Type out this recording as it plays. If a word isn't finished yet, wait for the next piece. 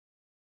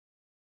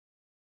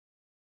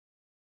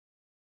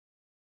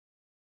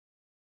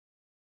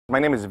My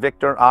name is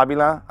Victor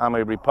Avila. I'm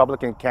a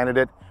Republican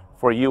candidate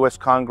for U.S.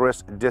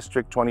 Congress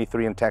District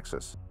 23 in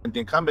Texas. The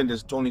incumbent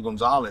is Tony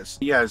Gonzalez.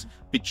 He has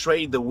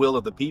betrayed the will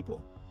of the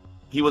people.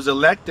 He was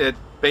elected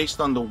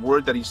based on the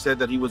word that he said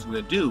that he was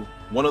going to do.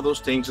 One of those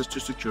things is to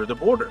secure the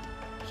border.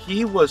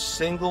 He was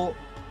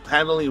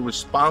single-handedly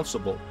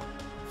responsible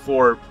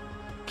for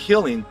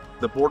killing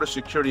the border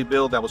security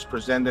bill that was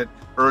presented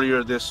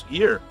earlier this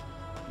year.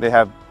 They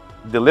have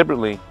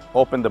deliberately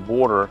opened the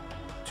border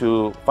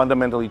to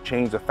fundamentally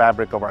change the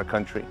fabric of our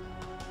country.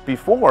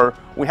 Before,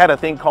 we had a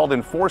thing called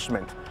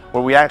enforcement,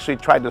 where we actually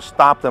tried to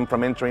stop them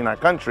from entering our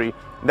country.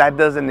 That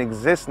doesn't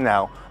exist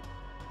now.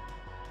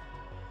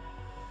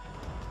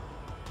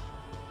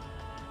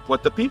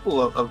 What the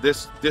people of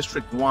this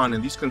district want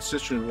and these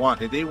constituents want,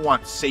 they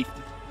want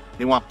safety.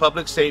 They want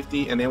public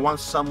safety, and they want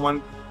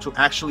someone to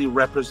actually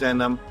represent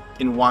them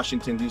in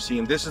Washington, D.C.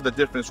 And this is the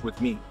difference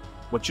with me.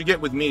 What you get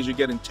with me is you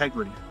get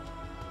integrity.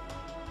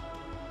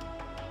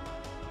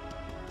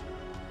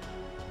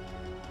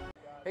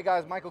 Hey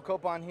guys, Michael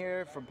Copon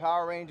here from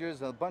Power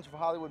Rangers, a bunch of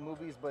Hollywood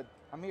movies, but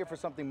I'm here for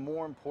something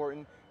more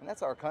important, and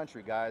that's our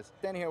country, guys.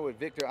 Standing here with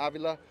Victor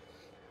Avila.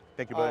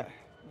 Thank you, buddy.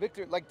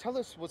 Victor, tell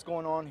us what's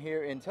going on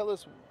here, and tell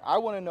us, I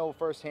want to know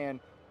firsthand,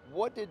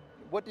 what did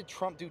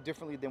Trump do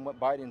differently than what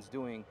Biden's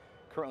doing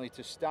currently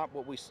to stop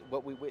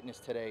what we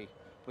witnessed today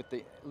with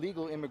the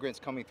illegal immigrants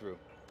coming through?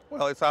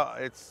 Well, it's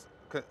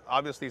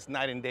obviously it's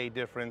night and day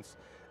difference.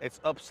 It's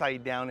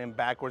upside down and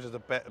backwards is the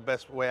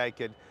best way I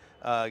could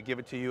give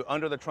it to you.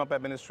 Under the Trump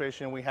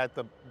administration, we had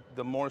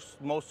the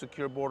most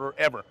secure border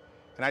ever.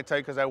 And I tell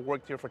you, because I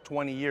worked here for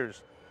 20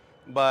 years.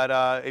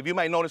 But if you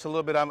might notice a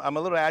little bit, I'm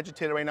a little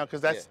agitated right now, because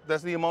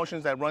that's the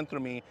emotions that run through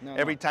me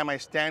every time I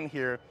stand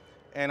here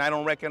and I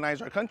don't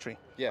recognize our country.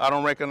 I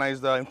don't recognize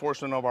the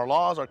enforcement of our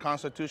laws, our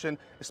Constitution,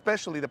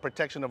 especially the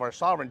protection of our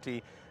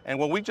sovereignty. And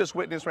what we just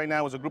witnessed right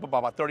now is a group of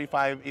about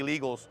 35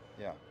 illegals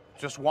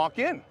just walk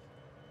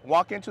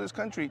into this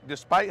country,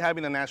 despite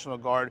having the National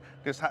Guard,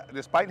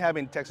 despite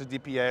having Texas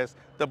DPS,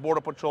 the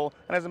Border Patrol,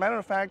 and as a matter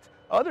of fact,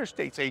 other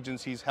states'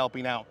 agencies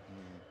helping out.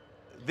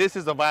 This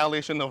is a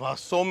violation of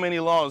so many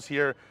laws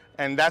here,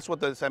 and that's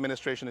what this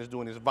administration is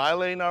doing, is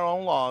violating our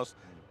own laws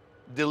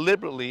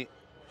deliberately,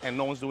 and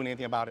no one's doing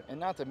anything about it. And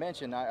not to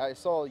mention, I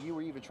saw you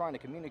were even trying to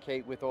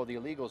communicate with all the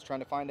illegals, trying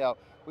to find out,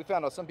 we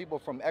found out some people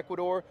from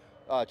Ecuador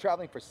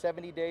traveling for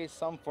 70 days,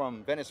 some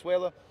from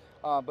Venezuela.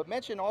 But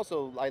mention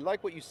also, I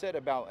like what you said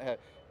about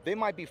they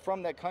might be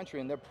from that country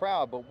and they're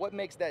proud, but what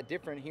makes that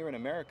different here in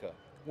America?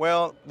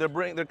 Well,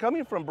 they're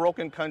coming from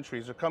broken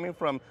countries. They're coming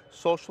from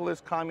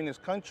socialist,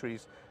 communist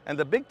countries. And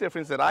the big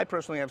difference that I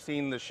personally have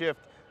seen in the shift,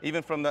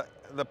 even from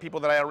the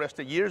people that I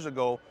arrested years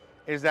ago,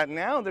 is that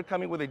now they're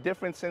coming with a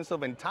different sense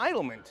of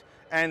entitlement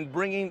and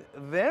bringing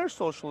their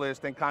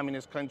socialist and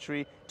communist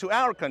country to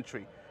our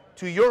country,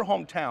 to your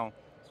hometown,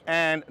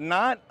 and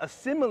not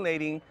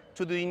assimilating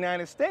to the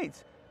United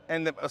States.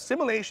 And the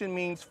assimilation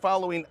means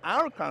following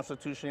our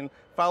Constitution,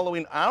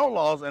 following our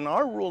laws and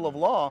our rule of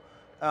law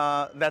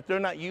that they're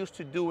not used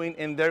to doing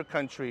in their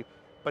country,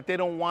 but they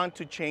don't want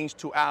to change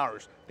to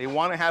ours. They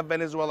want to have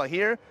Venezuela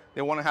here,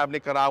 they want to have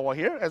Nicaragua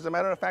here. As a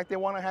matter of fact, they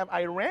want to have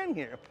Iran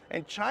here,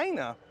 and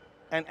China,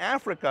 and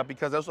Africa,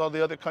 because that's all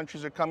the other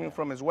countries are coming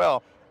from as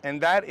well. And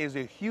that is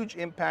a huge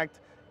impact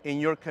in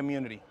your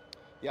community.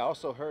 Yeah, I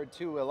also heard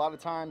too, a lot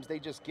of times they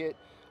just get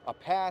a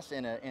pass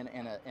and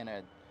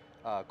a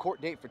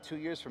court date for 2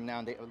 years from now,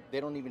 and they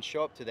don't even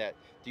show up to that.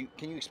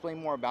 Can you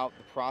explain more about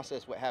the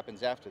process, what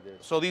happens after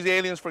this? So these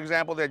aliens, for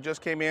example, that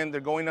just came in,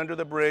 they're going under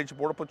the bridge.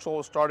 Border Patrol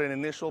will start an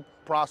initial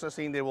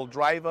processing. They will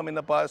drive them in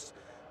the bus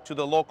to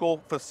the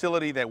local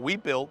facility that we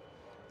built.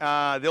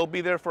 They'll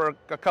be there for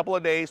a couple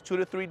of days, 2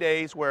 to 3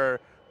 days, where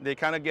they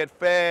kind of get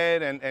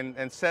fed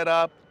and set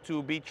up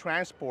to be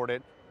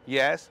transported,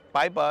 yes,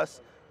 by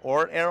bus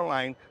or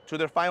airline, to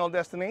their final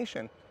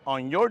destination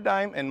on your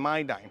dime and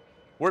my dime.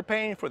 We're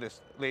paying for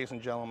this, ladies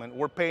and gentlemen.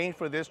 We're paying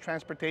for this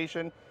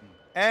transportation,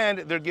 and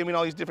they're giving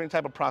all these different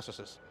type of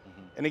processes.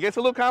 And it gets a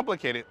little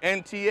complicated.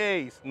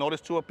 NTAs,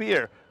 notice to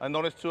appear, a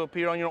notice to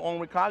appear on your own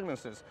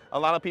recognizances. A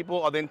lot of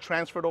people are then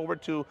transferred over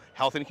to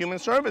Health and Human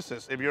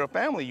Services if you're a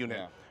family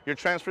unit. You're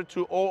transferred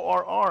to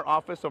ORR,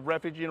 Office of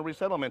Refugee and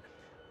Resettlement.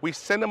 We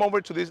send them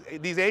over to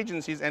these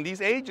agencies, and these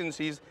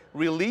agencies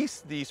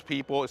release these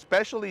people,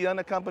 especially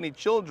unaccompanied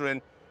children,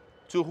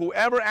 to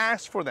whoever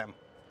asks for them.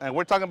 And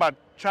we're talking about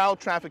child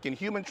trafficking,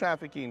 human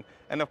trafficking,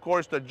 and of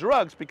course the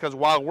drugs, because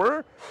while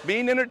we're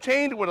being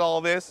entertained with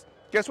all this,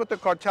 guess what the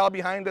cartel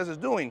behind us is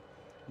doing?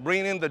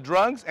 Bringing in the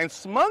drugs and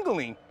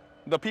smuggling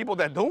the people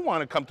that don't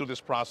want to come through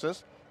this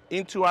process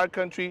into our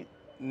country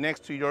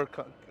next to your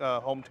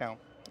hometown.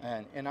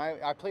 And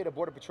I played a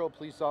Border Patrol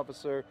police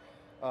officer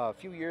a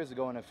few years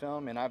ago in a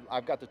film, and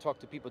I've got to talk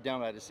to people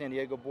down at the San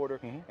Diego border,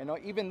 and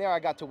even there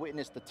I got to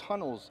witness the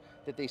tunnels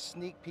that they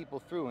sneak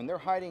people through, and they're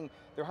hiding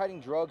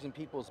drugs in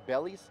people's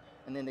bellies,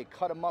 and then they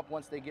cut them up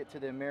once they get to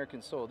the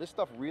American soil. This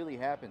stuff really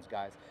happens,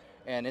 guys,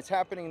 and it's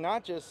happening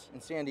not just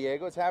in San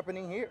Diego, it's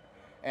happening here.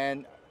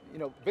 And you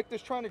know,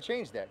 Victor's trying to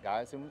change that,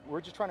 guys, and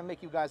we're just trying to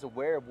make you guys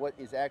aware of what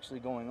is actually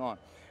going on.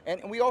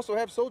 And we also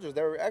have soldiers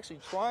that are actually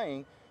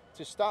trying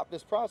to stop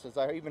this process.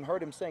 I even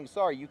heard him saying,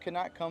 sorry, you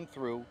cannot come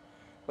through,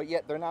 but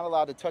yet they're not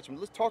allowed to touch them.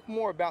 Let's talk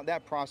more about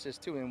that process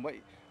too, and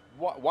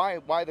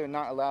why they're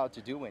not allowed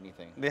to do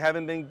anything. They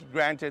haven't been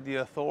granted the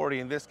authority,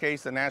 in this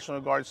case the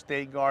National Guard,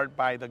 State Guard,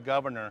 by the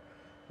governor.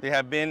 They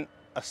have been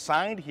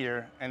assigned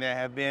here and they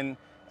have been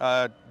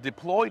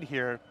deployed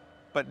here,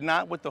 but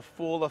not with the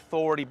full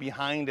authority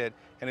behind it.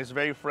 And it's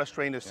very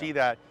frustrating to see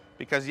that,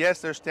 because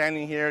yes, they're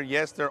standing here,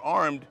 yes, they're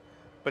armed,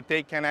 but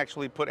they can't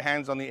actually put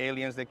hands on the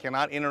aliens. They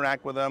cannot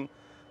interact with them.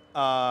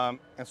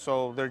 And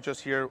so they're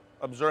just here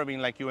observing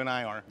like you and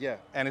I are. Yeah.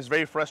 And it's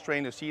very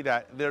frustrating to see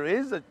that. There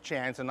is a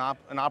chance, an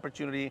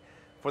opportunity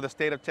for the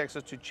state of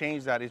Texas to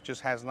change that. It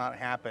just has not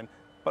happened.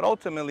 But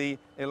ultimately,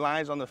 it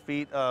lies on the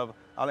feet of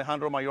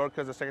Alejandro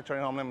Mayorkas, the Secretary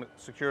of Homeland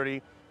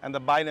Security, and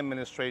the Biden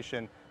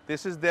administration.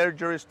 This is their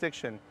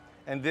jurisdiction,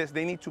 and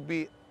they need to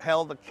be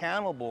held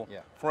accountable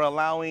for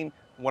allowing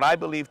what I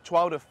believe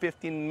 12 to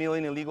 15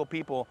 million illegal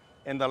people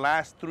in the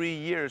last 3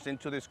 years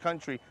into this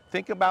country.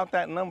 Think about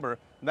that number.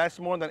 That's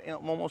more than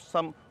almost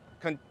some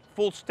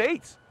full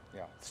states.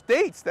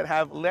 States that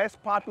have less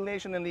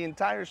population in the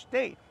entire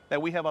state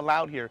that we have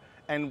allowed here.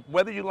 And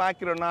whether you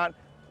like it or not,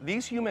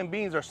 these human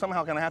beings are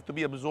somehow going to have to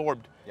be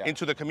absorbed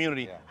into the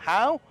community.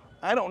 How?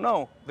 I don't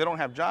know. They don't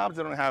have jobs.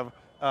 They don't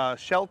have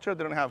shelter.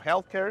 They don't have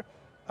health care.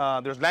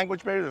 There's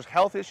language barriers. There's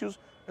health issues.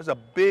 There's a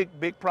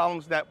big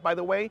problems that, by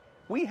the way,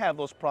 we have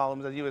those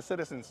problems as U.S.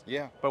 citizens.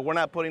 But we're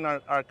not putting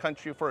our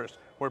country first.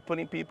 We're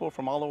putting people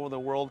from all over the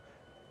world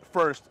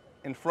first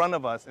in front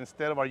of us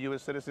instead of our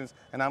U.S. citizens,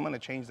 and I'm going to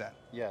change that.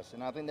 Yes,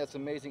 and I think that's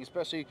amazing,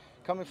 especially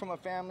coming from a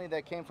family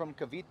that came from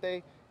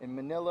Cavite in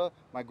Manila.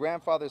 My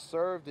grandfather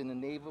served in the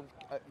naval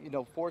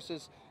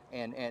forces,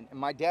 and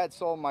my dad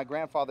saw my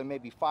grandfather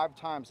maybe 5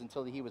 times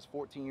until he was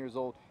 14 years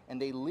old,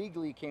 and they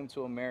legally came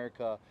to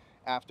America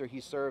after he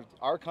served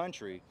our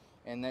country.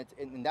 And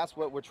that's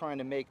what we're trying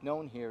to make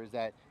known here, is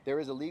that there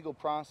is a legal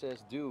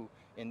process due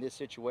in this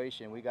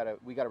situation. We gotta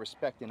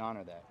respect and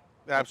honor that.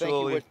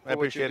 Absolutely, thank you I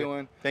appreciate what you're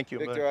doing. Thank you,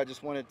 Victor. I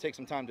just wanted to take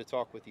some time to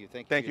talk with you.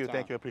 Thank you.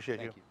 Thank you. I appreciate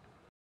you.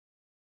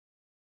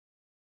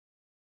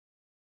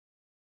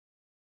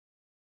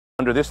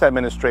 Under this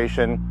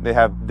administration, they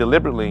have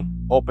deliberately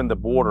opened the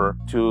border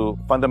to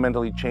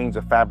fundamentally change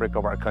the fabric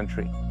of our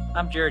country.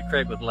 I'm Jared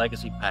Craig with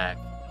Legacy PAC.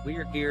 We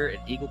are here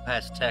at Eagle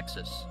Pass,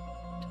 Texas,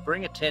 to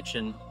bring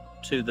attention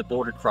to the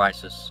border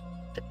crisis,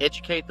 to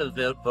educate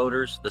the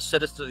voters, the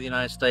citizens of the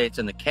United States,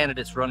 and the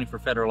candidates running for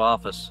federal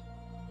office,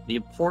 the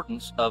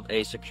importance of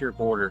a secure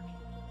border.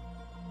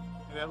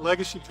 And at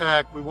Legacy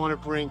PAC, we want to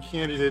bring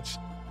candidates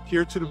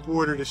here to the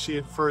border to see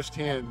it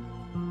firsthand,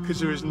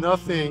 because there is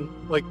nothing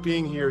like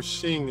being here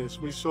seeing this.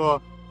 We saw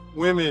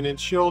women and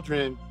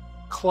children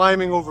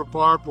climbing over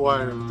barbed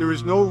wire. There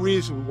is no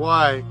reason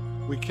why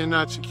we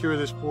cannot secure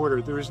this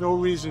border. There is no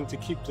reason to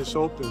keep this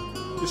open.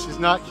 This is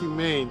not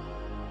humane.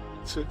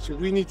 So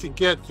we need to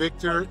get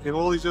Victor and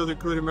all these other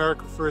good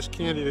America First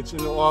candidates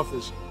into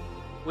office.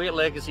 We at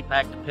Legacy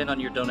PAC depend on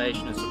your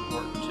donation and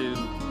support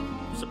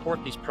to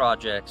support these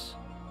projects.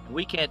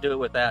 We can't do it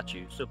without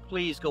you. So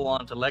please go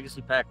on to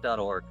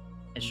legacypac.org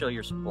and show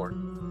your support.